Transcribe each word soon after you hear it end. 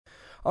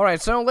All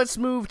right, so let's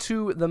move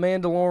to The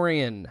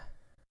Mandalorian.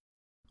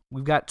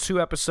 We've got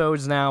 2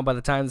 episodes now. By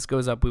the time this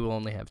goes up, we will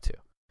only have 2.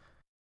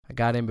 I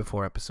got in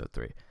before episode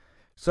 3.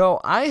 So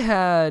I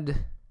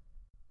had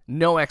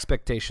no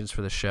expectations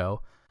for the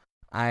show.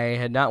 I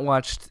had not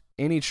watched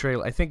any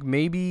trailer. I think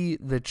maybe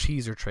the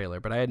teaser trailer,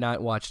 but I had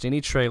not watched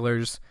any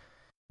trailers.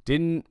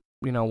 Didn't,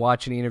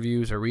 watch any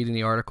interviews or read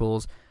any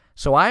articles.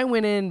 So I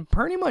went in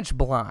pretty much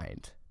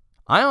blind.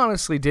 I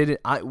honestly didn't.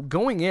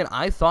 Going in,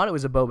 I thought it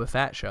was a Boba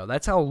Fett show.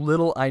 That's how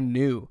little I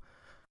knew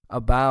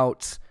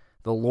about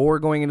the lore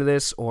going into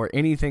this or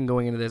anything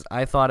going into this.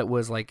 I thought it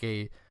was like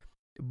a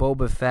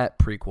Boba Fett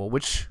prequel,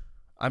 which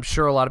I'm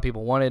sure a lot of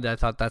people wanted. I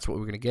thought that's what we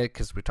were going to get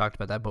because we talked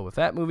about that Boba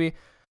Fett movie.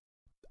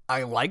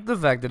 I like the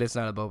fact that it's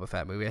not a Boba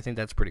Fett movie. I think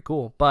that's pretty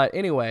cool. But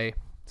anyway,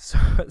 so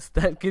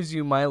that gives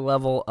you my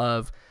level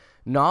of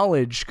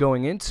knowledge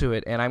going into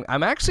it, and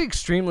I'm actually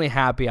extremely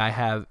happy I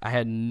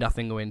had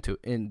nothing going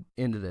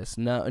into this.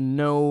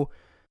 No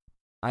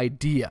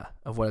idea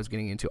of what I was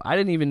getting into. I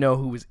didn't even know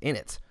who was in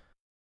it,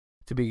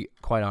 to be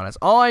quite honest.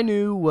 All I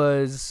knew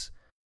was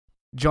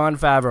Jon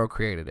Favreau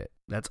created it.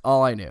 That's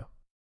all I knew.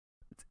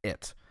 That's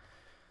it.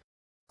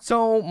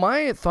 So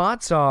my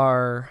thoughts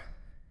are,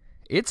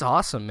 it's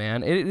awesome,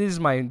 man. It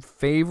is my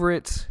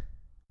favorite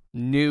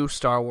new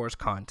Star Wars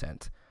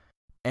content.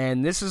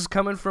 And this is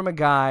coming from a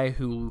guy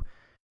who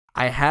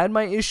I had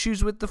my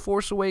issues with The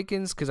Force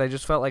Awakens because I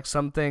just felt like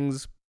some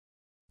things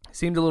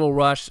seemed a little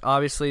rushed.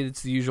 Obviously,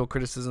 it's the usual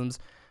criticisms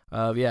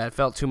of, it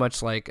felt too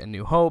much like A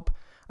New Hope.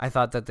 I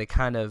thought that they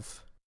kind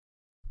of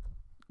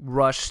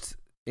rushed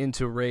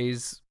into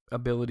Rey's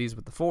abilities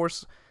with the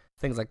Force,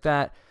 things like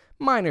that.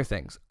 Minor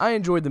things. I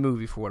enjoyed the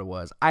movie for what it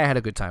was. I had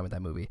a good time with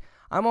that movie.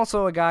 I'm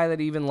also a guy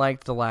that even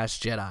liked The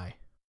Last Jedi.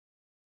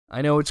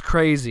 I know it's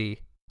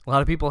crazy. A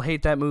lot of people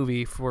hate that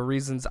movie for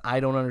reasons I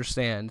don't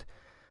understand,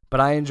 but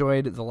I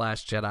enjoyed The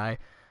Last Jedi.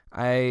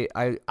 I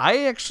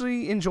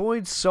actually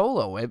enjoyed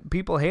Solo.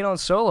 People hate on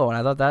Solo, and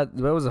I thought that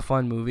was a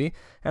fun movie,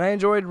 and I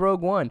enjoyed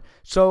Rogue One.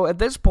 So at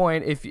this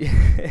point, if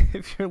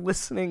you're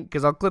listening,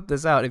 because I'll clip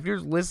this out, if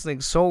you're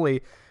listening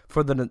solely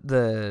for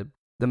the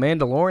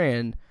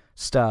Mandalorian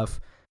stuff,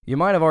 you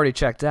might have already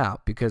checked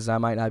out because I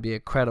might not be a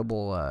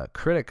credible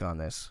critic on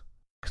this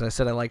because I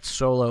said I liked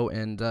Solo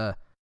and The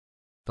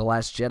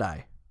Last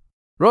Jedi.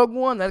 Rogue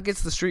One, that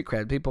gets the street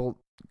cred. People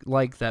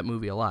like that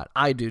movie a lot.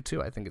 I do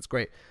too. I think it's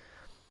great.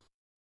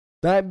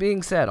 That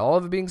being said, all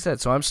of it being said,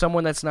 so I'm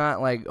someone that's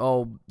not like,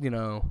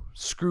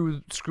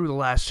 screw The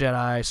Last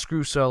Jedi,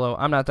 screw Solo.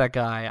 I'm not that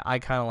guy. I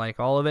kind of like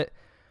all of it.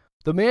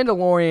 The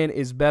Mandalorian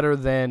is better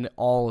than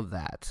all of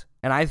that.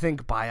 And I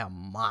think by a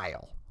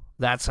mile.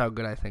 That's how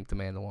good I think The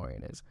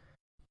Mandalorian is.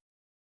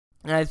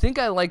 And I think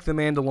I like The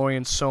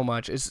Mandalorian so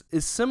much. It's a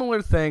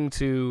similar thing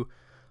to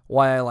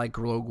why I like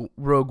Rogue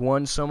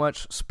One so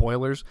much.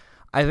 Spoilers.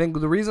 I think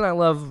the reason I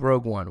love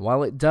Rogue One,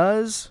 while it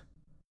does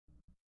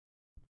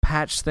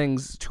patch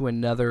things to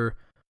another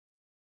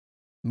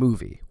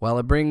movie, while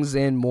it brings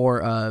in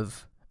more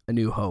of A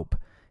New Hope,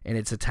 and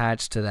it's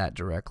attached to that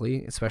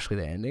directly, especially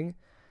the ending,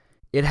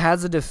 it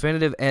has a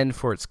definitive end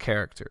for its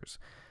characters.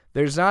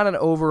 There's not an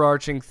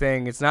overarching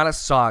thing. It's not a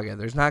saga.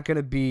 There's not going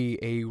to be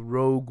a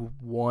Rogue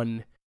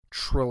One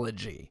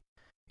trilogy,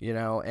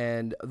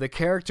 and the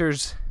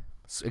characters,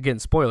 again,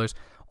 spoilers,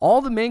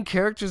 all the main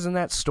characters in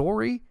that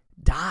story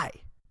die.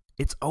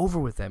 It's over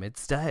with them.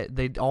 It's dead.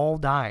 They all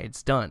die.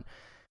 It's done.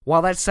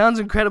 While that sounds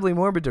incredibly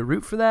morbid to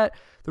root for that,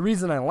 the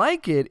reason I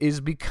like it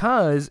is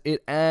because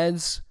it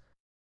adds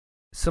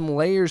some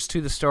layers to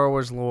the Star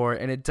Wars lore,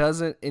 and it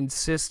doesn't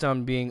insist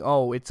on being,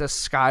 it's a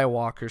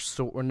Skywalker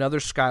story, or another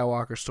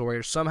Skywalker story,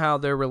 or somehow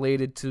they're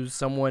related to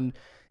someone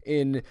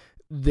in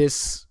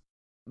this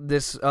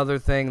other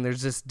thing.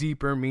 There's this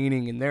deeper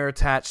meaning, and they're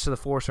attached to the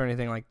Force or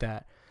anything like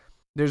that.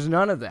 There's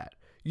none of that.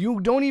 You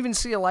don't even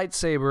see a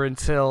lightsaber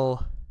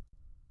until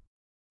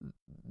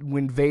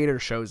when Vader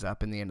shows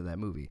up in the end of that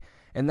movie.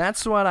 And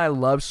that's what I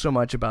love so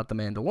much about The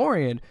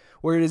Mandalorian,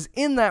 where it is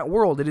in that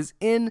world. It is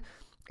in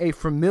a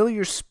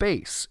familiar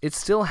space. It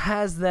still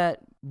has that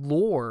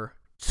lore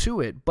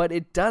to it, but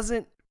it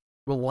doesn't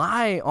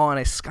rely on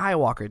a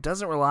Skywalker. It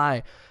doesn't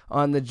rely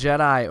on the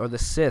Jedi or the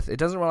Sith. It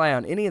doesn't rely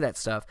on any of that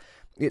stuff.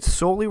 It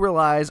solely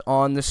relies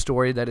on the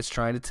story that it's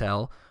trying to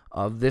tell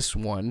of this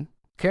one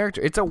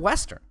character. It's a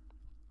Western.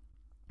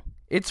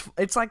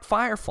 It's like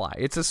Firefly.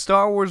 It's a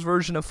Star Wars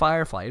version of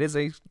Firefly. It is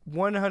a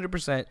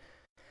 100%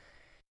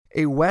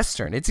 a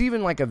Western. It's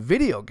even like a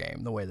video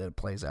game, the way that it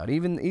plays out.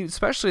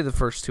 Especially the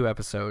first 2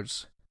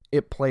 episodes,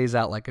 it plays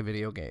out like a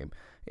video game.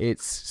 It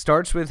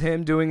starts with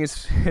him doing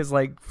his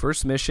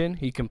first mission.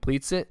 He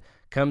completes it,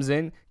 comes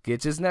in,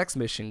 gets his next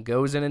mission,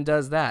 goes in and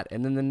does that.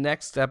 And then the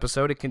next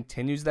episode, it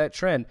continues that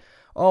trend.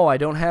 Oh, I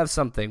don't have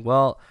something.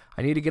 Well,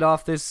 I need to get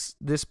off this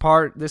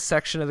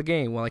section of the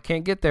game. Well, I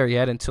can't get there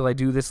yet until I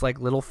do this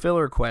little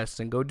filler quest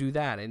and go do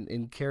that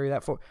and carry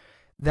that forward.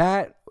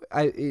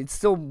 It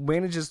still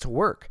manages to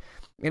work.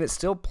 And it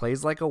still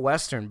plays like a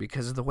Western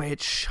because of the way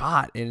it's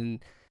shot. And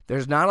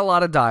there's not a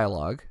lot of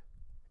dialogue.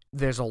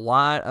 There's a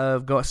lot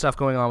of stuff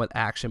going on with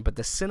action. But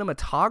the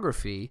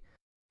cinematography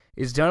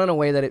is done in a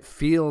way that it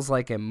feels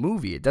like a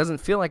movie. It doesn't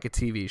feel like a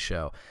TV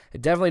show.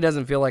 It definitely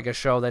doesn't feel like a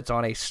show that's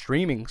on a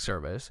streaming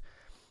service.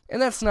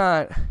 And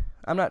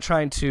I'm not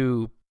trying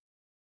to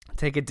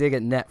take a dig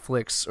at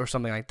Netflix or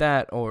something like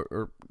that,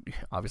 or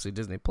obviously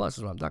Disney Plus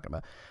is what I'm talking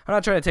about. I'm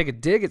not trying to take a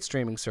dig at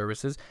streaming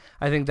services.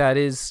 I think that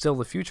is still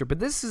the future. But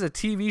this is a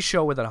TV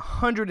show with a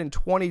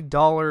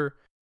 $120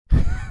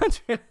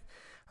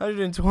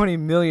 $120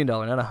 million,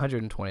 not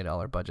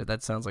 $120 budget.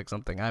 That sounds like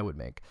something I would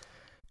make.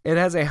 It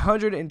has a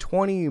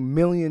 $120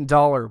 million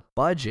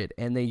budget,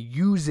 and they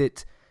use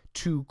it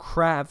to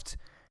craft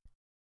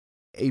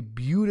a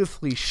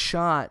beautifully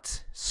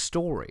shot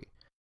story.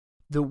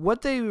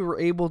 What they were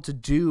able to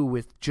do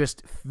with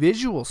just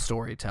visual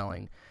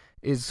storytelling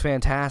is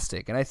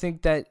fantastic, and I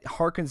think that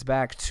harkens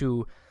back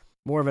to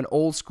more of an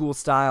old school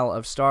style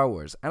of Star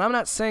Wars. And I'm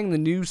not saying the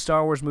new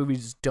Star Wars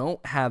movies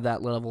don't have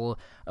that level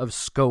of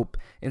scope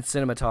in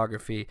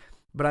cinematography,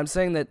 but I'm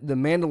saying that The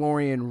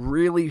Mandalorian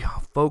really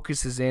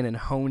focuses in and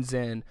hones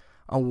in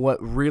on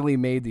what really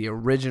made the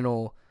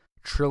original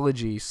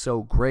trilogy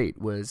so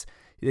great. Was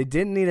they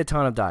didn't need a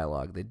ton of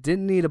dialogue. They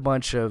didn't need a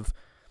bunch of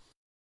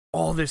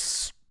all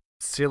this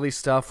silly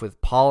stuff with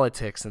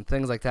politics and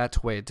things like that to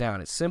weigh it down.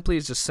 It simply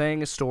is just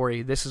saying a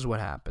story. This is what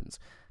happens.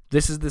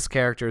 This is this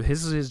character.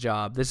 This is his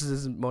job. This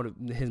is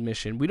his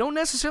mission. We don't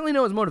necessarily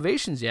know his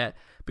motivations yet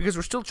because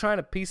we're still trying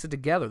to piece it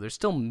together. There's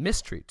still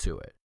mystery to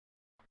it.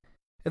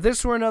 If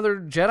this were another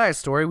Jedi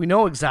story, we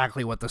know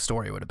exactly what the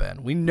story would have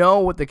been. We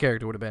know what the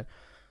character would have been.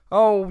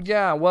 Oh,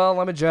 yeah,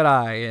 well, I'm a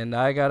Jedi, and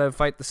I gotta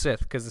fight the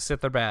Sith because the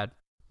Sith are bad.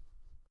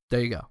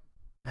 There you go.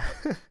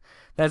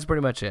 That's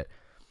pretty much it.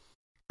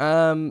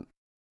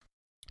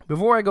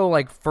 Before I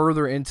go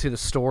further into the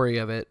story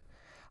of it,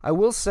 I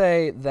will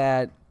say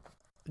that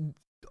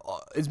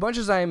as much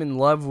as I am in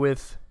love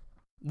with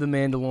The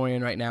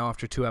Mandalorian right now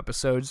after 2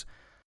 episodes,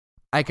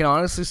 I can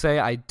honestly say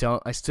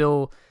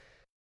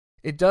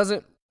it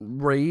doesn't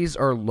raise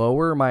or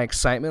lower my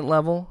excitement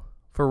level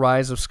for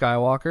Rise of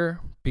Skywalker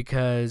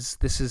because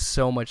this is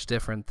so much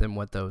different than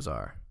what those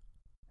are.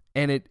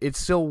 And it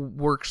still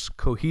works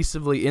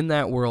cohesively in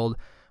that world,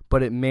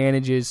 but it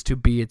manages to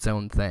be its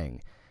own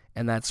thing.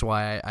 And that's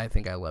why I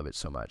think I love it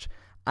so much.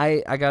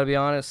 I gotta be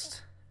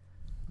honest,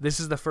 this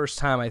is the first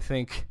time I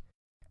think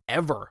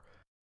ever,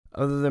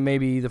 other than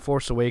maybe The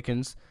Force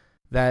Awakens,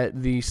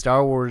 that the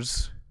Star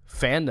Wars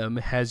fandom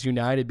has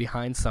united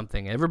behind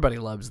something. Everybody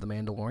loves The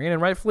Mandalorian,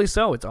 and rightfully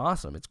so. It's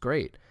awesome. It's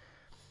great.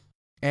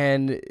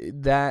 And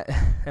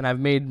I've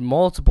made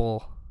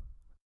multiple,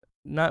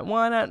 not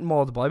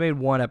multiple, I made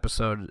one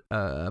episode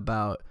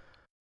about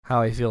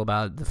how I feel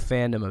about the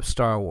fandom of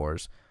Star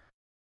Wars.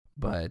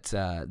 But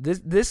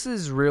this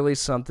is really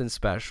something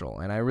special,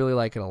 and I really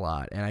like it a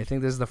lot. And I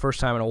think this is the first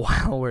time in a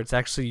while where it's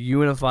actually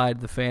unified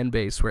the fan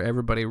base, where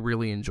everybody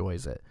really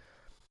enjoys it.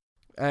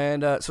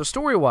 And so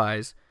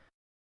story-wise,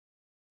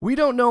 we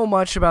don't know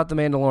much about The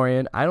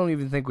Mandalorian. I don't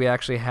even think we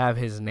actually have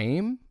his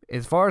name.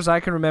 As far as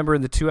I can remember,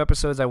 in the 2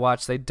 episodes I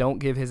watched, they don't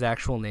give his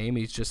actual name.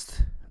 He's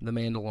just the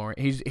Mandalorian.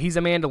 He's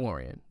a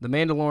Mandalorian. The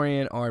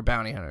Mandalorian are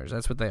bounty hunters.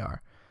 That's what they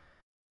are.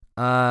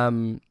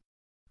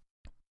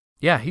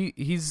 Yeah,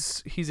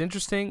 he's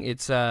interesting.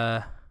 It's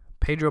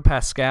Pedro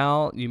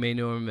Pascal. You may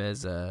know him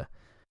as I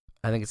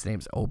think his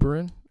name's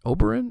Oberyn.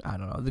 I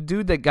don't know. The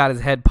dude that got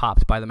his head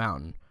popped by the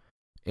mountain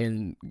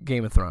in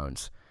Game of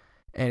Thrones.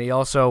 And he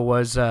also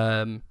was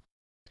oh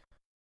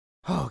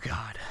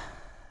god.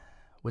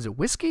 Was it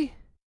Whiskey?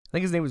 I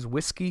think his name was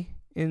Whiskey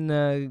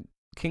in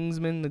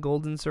Kingsman: The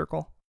Golden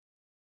Circle.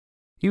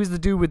 He was the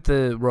dude with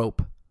the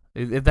rope.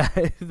 If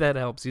that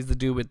helps. He's the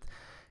dude with,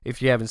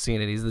 if you haven't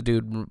seen it, he's the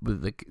dude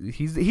with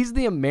he's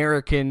the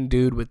American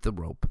dude with the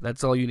rope.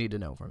 That's all you need to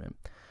know from him.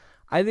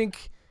 I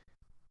think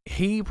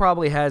he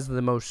probably has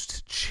the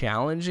most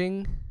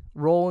challenging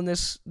role in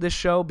this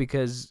show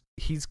because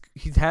he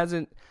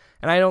hasn't,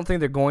 and I don't think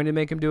they're going to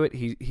make him do it.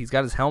 He's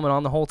got his helmet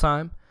on the whole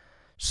time.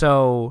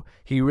 So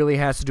he really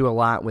has to do a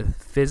lot with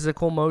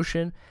physical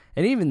motion.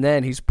 And even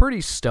then, he's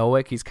pretty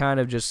stoic. He's kind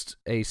of just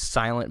a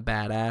silent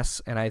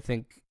badass. And I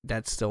think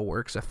that still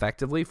works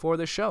effectively for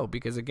the show.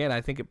 Because, again, I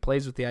think it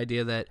plays with the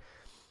idea that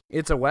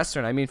it's a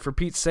Western. I mean, for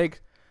Pete's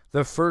sake,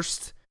 the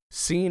first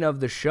scene of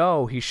the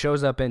show, he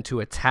shows up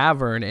into a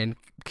tavern and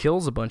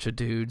kills a bunch of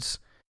dudes.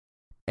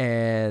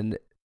 And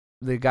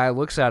the guy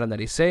looks at him that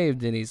he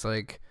saved, and he's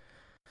like,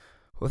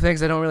 well,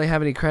 thanks, I don't really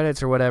have any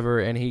credits or whatever.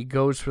 And he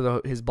goes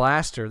for his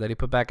blaster that he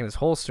put back in his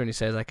holster, and he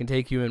says, I can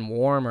take you in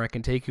warm or I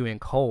can take you in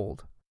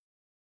cold.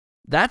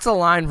 That's a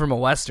line from a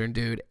Western,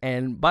 dude.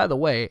 And by the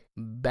way,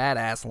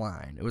 badass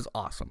line. It was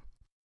awesome.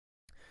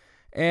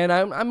 And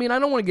I mean, I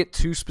don't want to get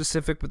too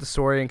specific with the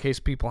story in case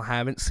people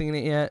haven't seen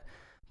it yet.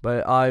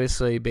 But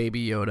obviously,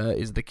 Baby Yoda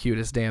is the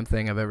cutest damn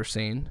thing I've ever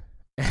seen.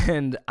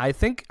 And I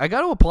think I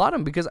got to applaud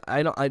him because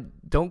I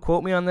don't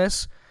quote me on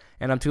this,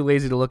 and I'm too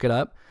lazy to look it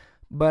up.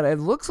 But it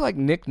looks like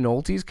Nick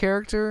Nolte's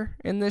character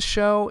in this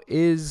show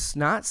is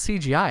not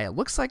CGI. It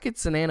looks like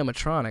it's an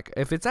animatronic.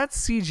 If it's that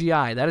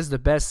CGI, that is the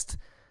best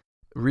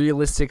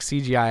realistic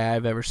CGI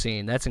I've ever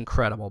seen. That's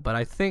incredible. But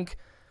I think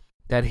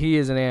that he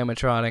is an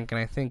animatronic, and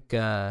I think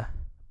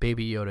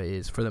Baby Yoda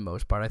is for the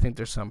most part. I think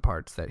there's some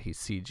parts that he's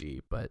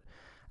CG,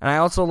 and I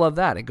also love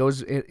that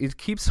it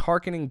keeps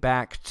harkening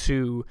back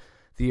to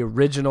the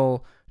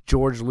original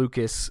George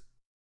Lucas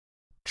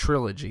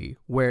trilogy,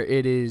 where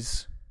it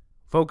is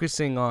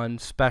focusing on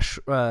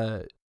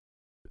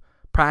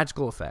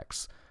practical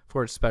effects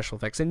for its special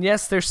effects. And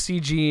yes, there's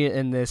CG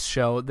in this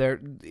show.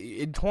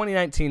 In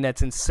 2019,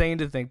 that's insane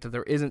to think that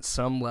there isn't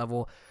some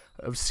level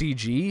of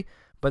CG,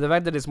 but the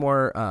fact that it's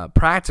more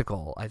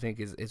practical, I think,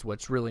 is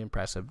what's really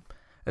impressive,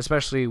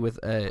 especially with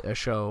a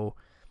show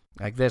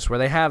like this where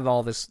they have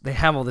all this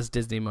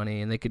Disney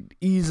money and they could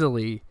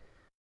easily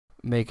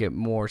make it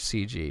more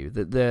CG.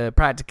 The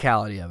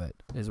practicality of it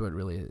is what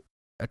really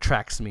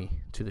attracts me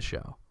to the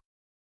show.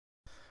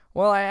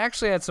 Well, I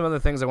actually had some other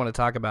things I want to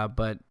talk about,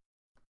 but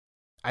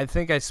I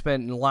think I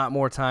spent a lot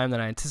more time than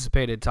I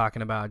anticipated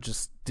talking about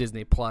just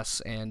Disney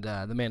Plus and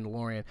The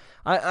Mandalorian.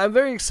 I'm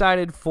very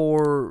excited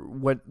for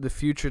what the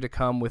future to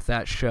come with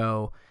that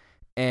show,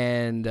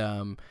 and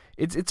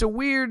it's a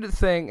weird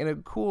thing and a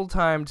cool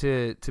time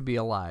to be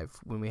alive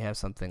when we have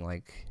something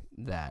like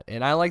that.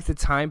 And I like the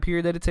time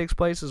period that it takes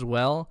place as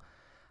well.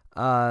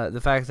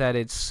 The fact that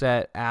it's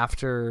set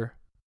after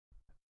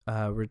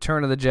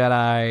Return of the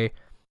Jedi,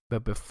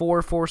 but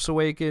before Force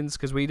Awakens,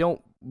 because we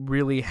don't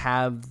really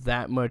have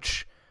that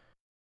much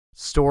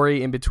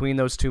story in between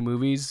those two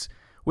movies,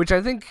 which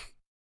I think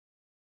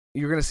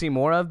you're going to see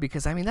more of,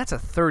 because I mean that's a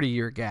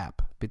 30-year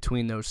gap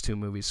between those two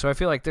movies. So I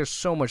feel like there's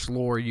so much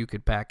lore you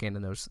could pack into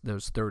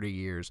those 30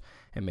 years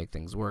and make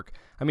things work.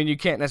 I mean, you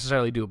can't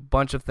necessarily do a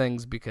bunch of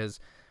things because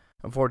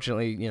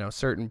unfortunately,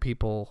 certain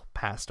people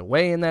passed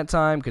away in that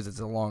time because it's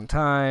a long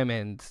time,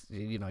 and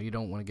you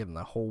don't want to get in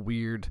the whole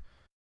weird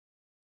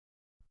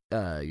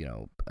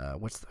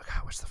what's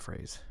the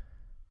phrase?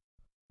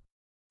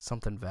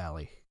 Something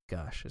Valley.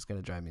 Gosh, it's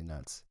gonna drive me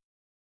nuts.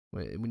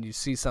 When you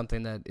see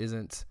something that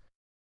isn't,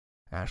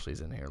 Ashley's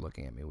in here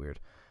looking at me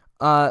weird.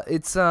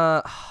 It's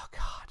oh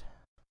god.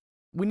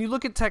 When you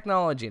look at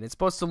technology and it's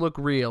supposed to look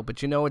real,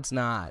 but it's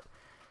not.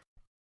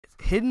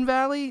 Hidden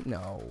Valley?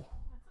 No.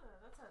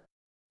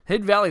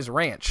 Hidden Valley's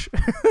ranch.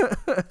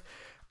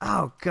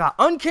 Oh god,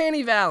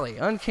 Uncanny Valley.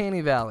 Uncanny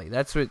Valley.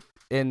 That's what.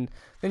 And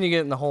then you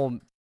get in the whole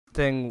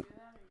thing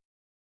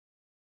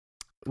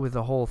with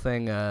the whole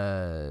thing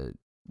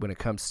when it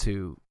comes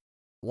to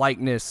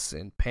likeness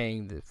and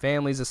paying the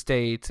family's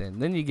estate,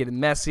 and then you get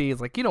messy. It's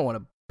like you don't want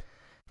to.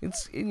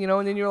 It's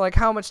and then you're like,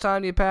 how much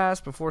time do you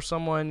pass before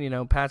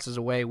someone passes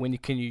away? When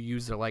can you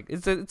use their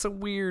It's a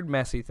weird,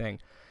 messy thing.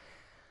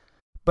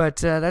 But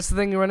that's the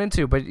thing you run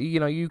into. But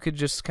you could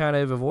just kind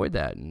of avoid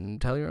that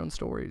and tell your own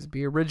stories,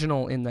 be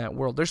original in that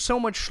world. There's so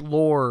much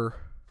lore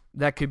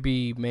that could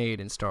be made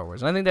in Star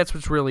Wars, and I think that's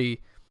what's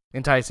really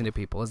enticing to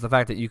people, is the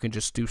fact that you can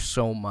just do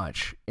so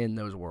much in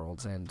those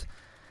worlds. And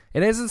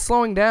it isn't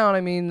slowing down.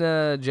 I mean,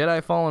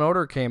 Jedi Fallen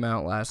Order came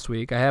out last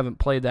week. I haven't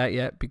played that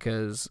yet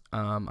because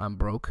I'm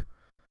broke,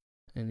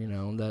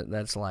 and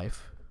that's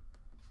life.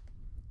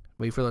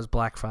 Wait for those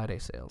Black Friday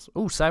sales.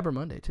 Ooh, Cyber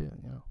Monday too.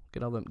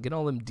 Get all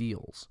them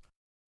deals.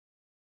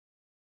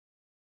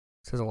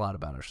 Says a lot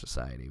about our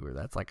society where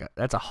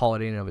that's a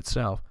holiday in and of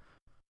itself.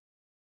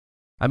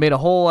 I made a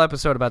whole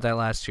episode about that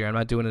last year. I'm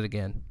not doing it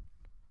again.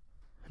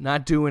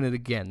 Not doing it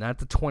again. Not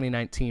the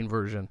 2019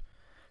 version.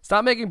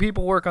 Stop making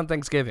people work on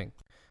Thanksgiving.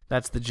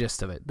 That's the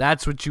gist of it.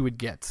 That's what you would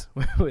get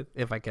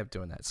if I kept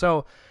doing that.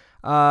 So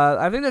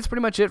I think that's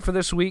pretty much it for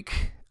this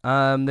week.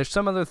 There's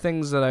some other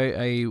things that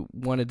I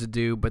wanted to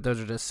do, but those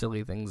are just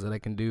silly things that I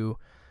can do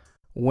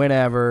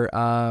whenever.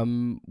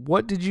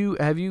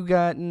 Have you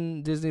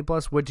gotten Disney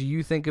Plus? What do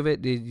you think of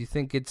it? Did you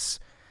think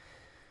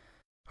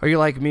are you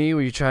like me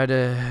where you try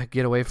to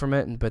get away from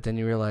it, but then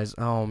you realize,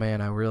 oh man,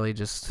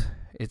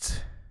 it's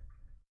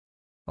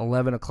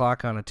 11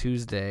 o'clock on a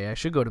Tuesday. I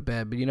should go to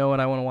bed, but you know what?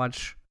 I want to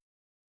watch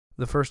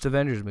the first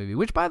Avengers movie,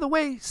 which, by the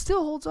way,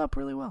 still holds up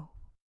really well.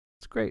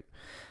 It's great.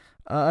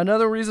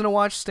 Another reason to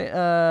watch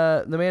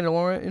The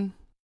Mandalorian,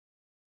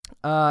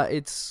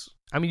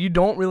 you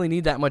don't really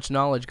need that much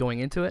knowledge going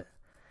into it.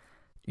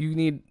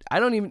 You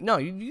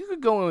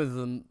could go in with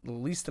the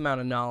least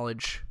amount of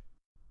knowledge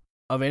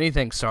of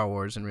anything Star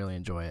Wars and really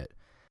enjoy it,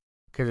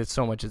 because it's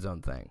so much its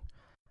own thing.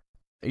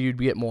 You'd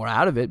get more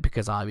out of it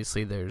because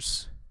obviously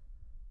there's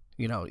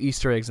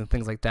Easter eggs and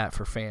things like that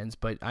for fans.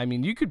 But I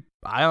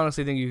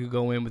honestly think you could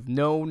go in with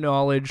no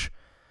knowledge,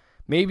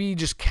 maybe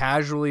just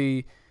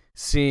casually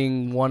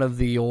seeing one of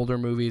the older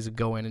movies and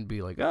go in and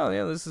be like, oh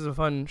yeah, this is a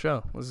fun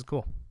show. This is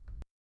cool.